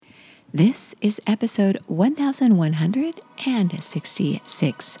This is episode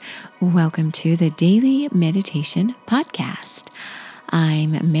 1166. Welcome to the Daily Meditation Podcast.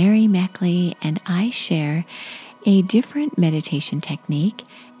 I'm Mary Meckley, and I share a different meditation technique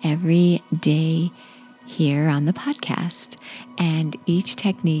every day here on the podcast. And each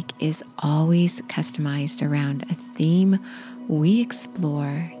technique is always customized around a theme we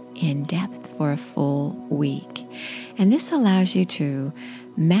explore in depth for a full week. And this allows you to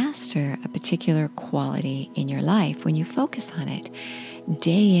master a particular quality in your life when you focus on it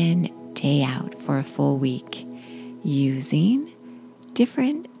day in, day out for a full week using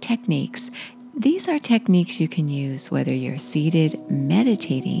different techniques. These are techniques you can use whether you're seated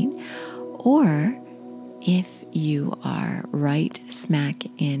meditating or if you are right smack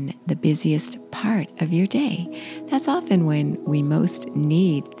in the busiest part of your day. That's often when we most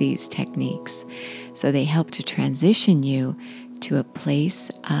need these techniques. So they help to transition you to a place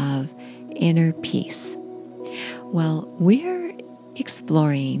of inner peace. Well, we're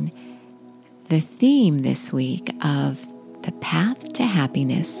exploring the theme this week of the path to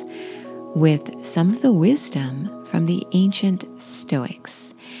happiness with some of the wisdom from the ancient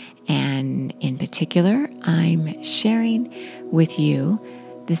Stoics. And in particular, I'm sharing with you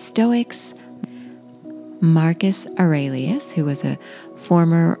the Stoics' Marcus Aurelius, who was a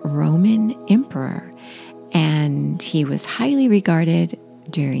former Roman emperor, and he was highly regarded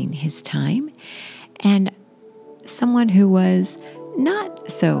during his time, and someone who was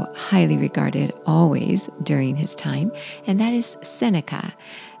not so highly regarded always during his time, and that is Seneca.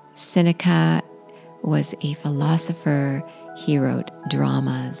 Seneca was a philosopher. He wrote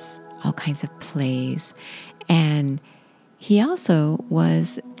dramas, all kinds of plays, and he also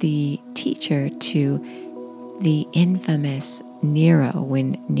was the teacher to the infamous Nero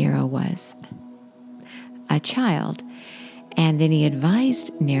when Nero was a child. And then he advised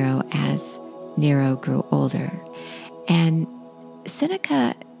Nero as Nero grew older. And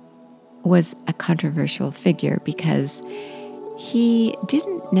Seneca was a controversial figure because he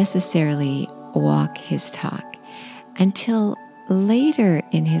didn't necessarily walk his talk. Until later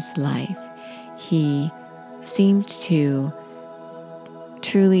in his life, he seemed to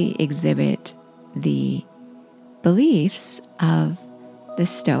truly exhibit the beliefs of the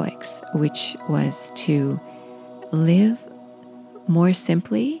Stoics, which was to live more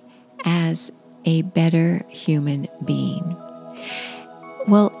simply as a better human being.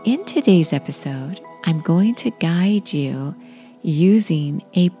 Well, in today's episode, I'm going to guide you using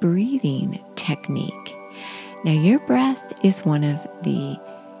a breathing technique. Now, your breath is one of the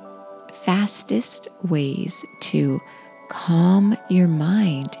fastest ways to calm your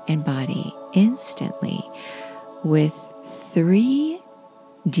mind and body instantly. With 3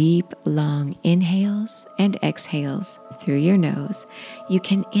 deep, long inhales and exhales through your nose, you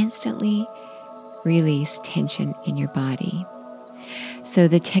can instantly release tension in your body. So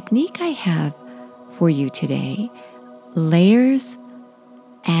the technique I have for you today layers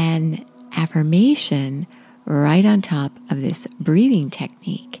an affirmation right on top of this breathing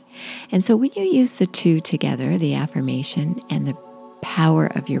technique. And so when you use the two together, the affirmation and the power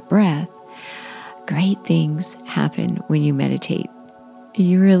of your breath, great things happen when you meditate.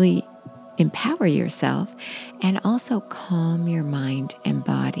 You really empower yourself and also calm your mind and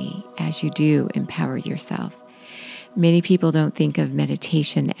body as you do empower yourself. Many people don't think of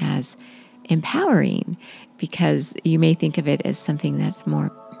meditation as empowering because you may think of it as something that's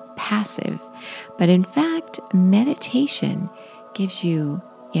more passive. But in fact, meditation gives you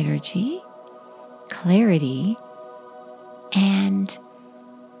energy, clarity, and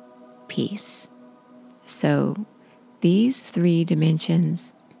peace. So these 3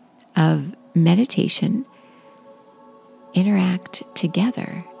 dimensions of meditation interact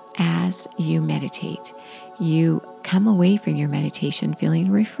together as you meditate. You come away from your meditation feeling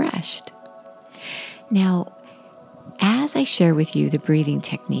refreshed. Now, as I share with you the breathing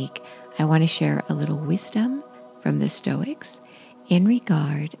technique, I want to share a little wisdom from the Stoics in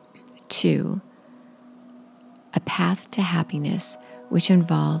regard to a path to happiness which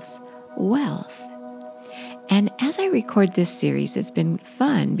involves wealth. And as I record this series, it's been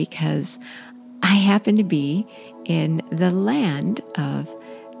fun because I happen to be in the land of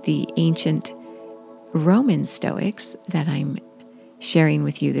the ancient Roman Stoics that I'm sharing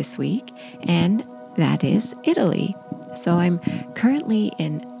with you this week, and that is Italy. So I'm currently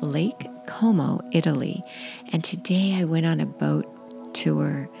in Lake Como, Italy, and today I went on a boat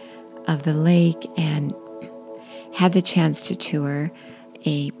tour of the lake and had the chance to tour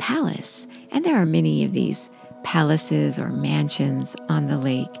a palace. And there are many of these palaces or mansions on the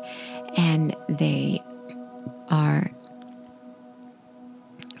lake, and they are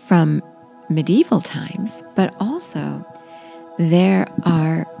from medieval times, but also there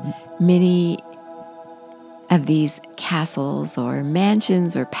are many of these castles or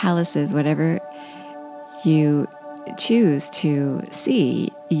mansions or palaces, whatever you choose to see,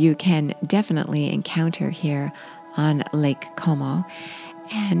 you can definitely encounter here on Lake Como.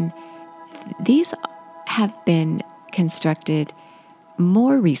 And these have been constructed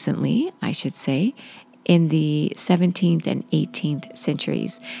more recently, I should say, in the 17th and 18th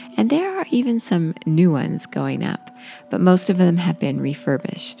centuries. And there are even some new ones going up, but most of them have been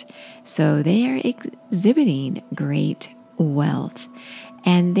refurbished. So they are exhibiting great wealth,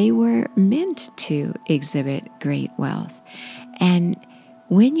 and they were meant to exhibit great wealth. And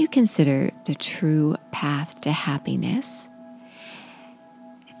when you consider the true path to happiness,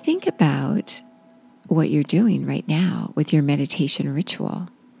 think about what you're doing right now with your meditation ritual.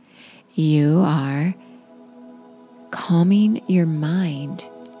 You are calming your mind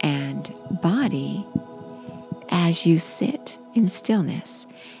and body as you sit in stillness.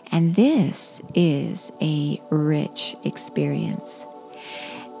 And this is a rich experience.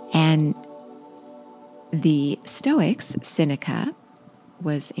 And the Stoics, Seneca,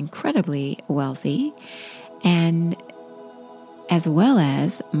 was incredibly wealthy, and as well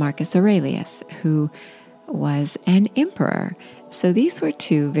as Marcus Aurelius, who was an emperor. So these were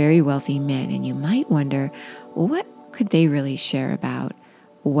two very wealthy men, and you might wonder, what could they really share about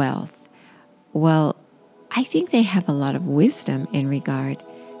wealth? Well, I think they have a lot of wisdom in regard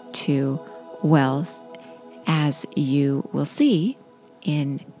to wealth, as you will see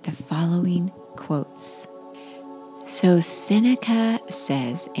in the following quotes. So Seneca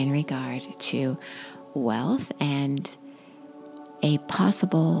says in regard to wealth and a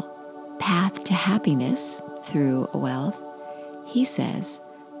possible path to happiness through wealth, he says,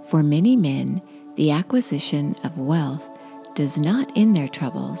 "For many men, the acquisition of wealth does not end their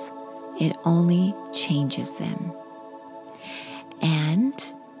troubles, it only changes them." And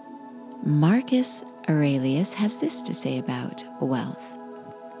Marcus Aurelius has this to say about wealth.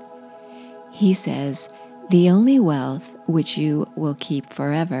 He says, "The only wealth which you will keep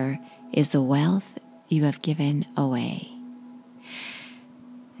forever is the wealth you have given away."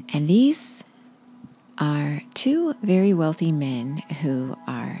 And these are two very wealthy men who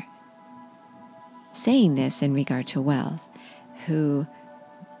are saying this in regard to wealth, who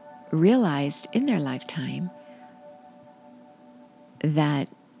realized in their lifetime that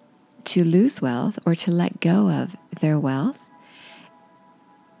to lose wealth or to let go of their wealth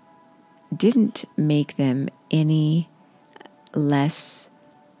didn't make them any less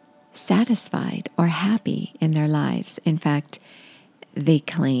satisfied or happy in their lives. In fact, they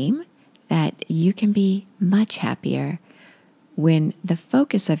claim that you can be much happier when the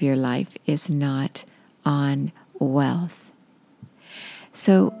focus of your life is not on wealth.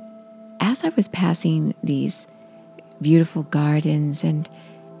 So, as I was passing these beautiful gardens and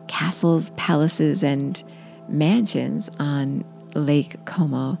castles, palaces, and mansions on Lake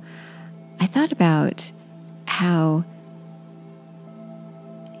Como, I thought about how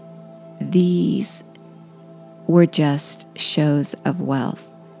these were just shows of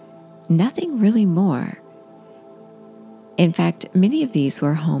wealth, nothing really more. In fact, many of these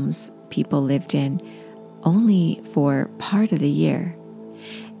were homes people lived in only for part of the year.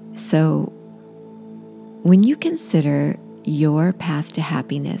 So when you consider your path to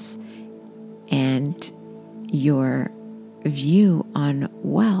happiness and your view on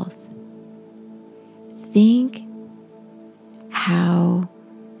wealth, think how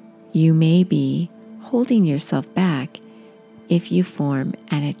you may be holding yourself back if you form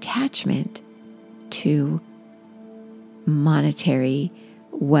an attachment to monetary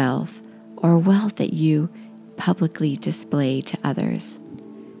wealth or wealth that you publicly display to others.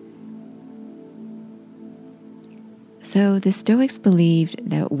 So the Stoics believed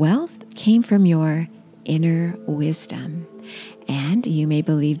that wealth came from your inner wisdom, and you may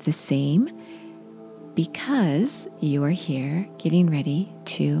believe the same because you are here getting ready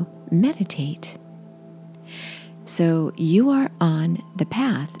to meditate. So you are on the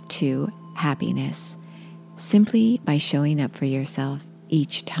path to happiness simply by showing up for yourself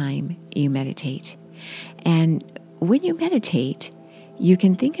each time you meditate. And when you meditate, you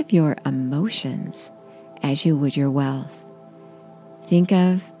can think of your emotions as you would your wealth. Think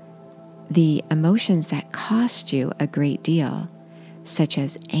of the emotions that cost you a great deal, such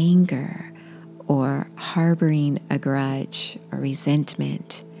as anger or harboring a grudge or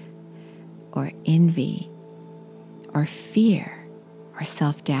resentment or envy or fear or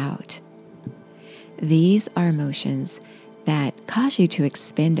self-doubt. These are emotions that cause you to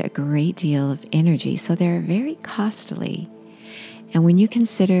expend a great deal of energy, so they're very costly. And when you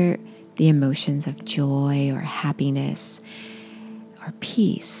consider the emotions of joy or happiness or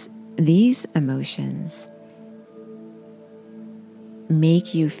peace, these emotions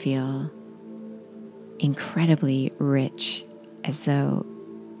make you feel incredibly rich, as though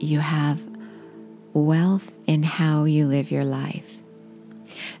you have wealth in how you live your life.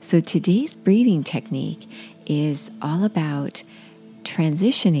 So today's breathing technique is all about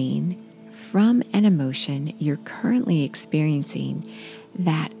transitioning from an emotion you're currently experiencing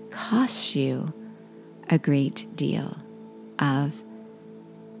that costs you a great deal of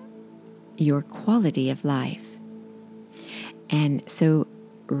your quality of life. And so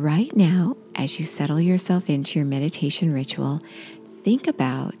right now, as you settle yourself into your meditation ritual, think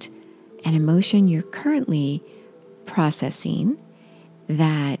about an emotion you're currently processing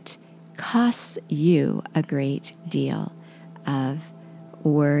that costs you a great deal of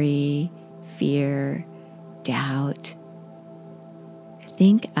worry, fear, doubt.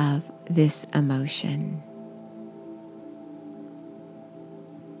 Think of this emotion.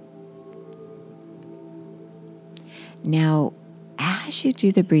 Now, as you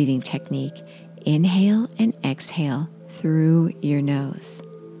do the breathing technique, inhale and exhale through your nose.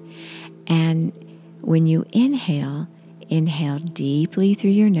 And when you inhale, inhale deeply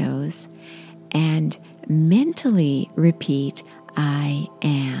through your nose and mentally repeat, I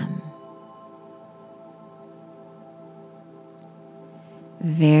am.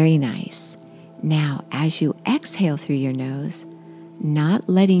 Very nice. Now, as you exhale through your nose, not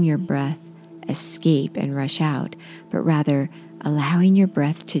letting your breath escape and rush out, but rather allowing your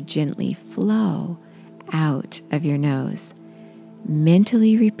breath to gently flow out of your nose,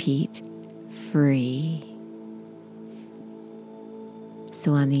 mentally repeat, free.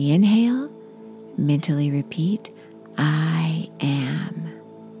 So on the inhale, mentally repeat, I am.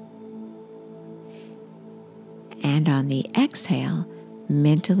 And on the exhale,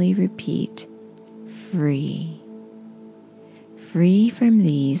 mentally repeat, free. Free from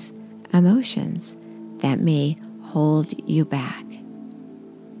these emotions that may hold you back.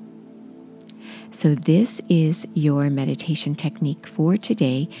 So this is your meditation technique for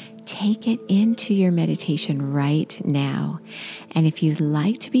today. Take it into your meditation right now. And if you'd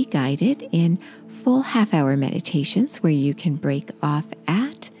like to be guided in full half-hour meditations where you can break off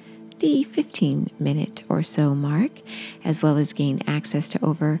at the 15-minute or so mark, as well as gain access to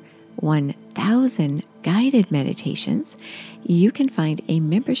over 1,000 guided meditations, you can find a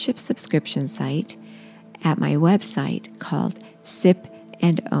membership subscription site at my website called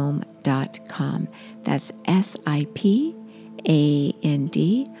sipandom.com. That's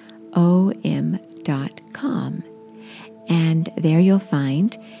SIPANDOM.com. And there you'll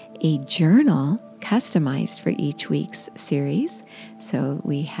find a journal customized for each week's series. So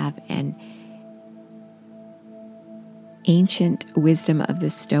we have an ancient wisdom of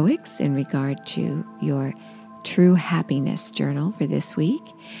the Stoics in regard to your true happiness journal for this week,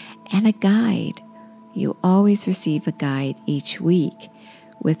 and a guide. You always receive a guide each week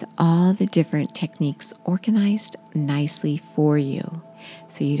with all the different techniques organized nicely for you.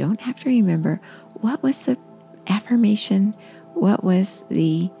 So you don't have to remember what was the affirmation, what was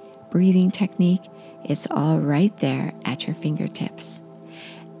the breathing technique. It's all right there at your fingertips.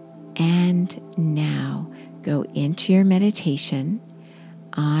 And now go into your meditation,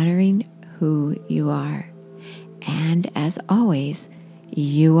 honoring who you are. And as always,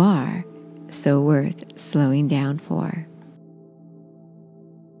 you are so worth slowing down for.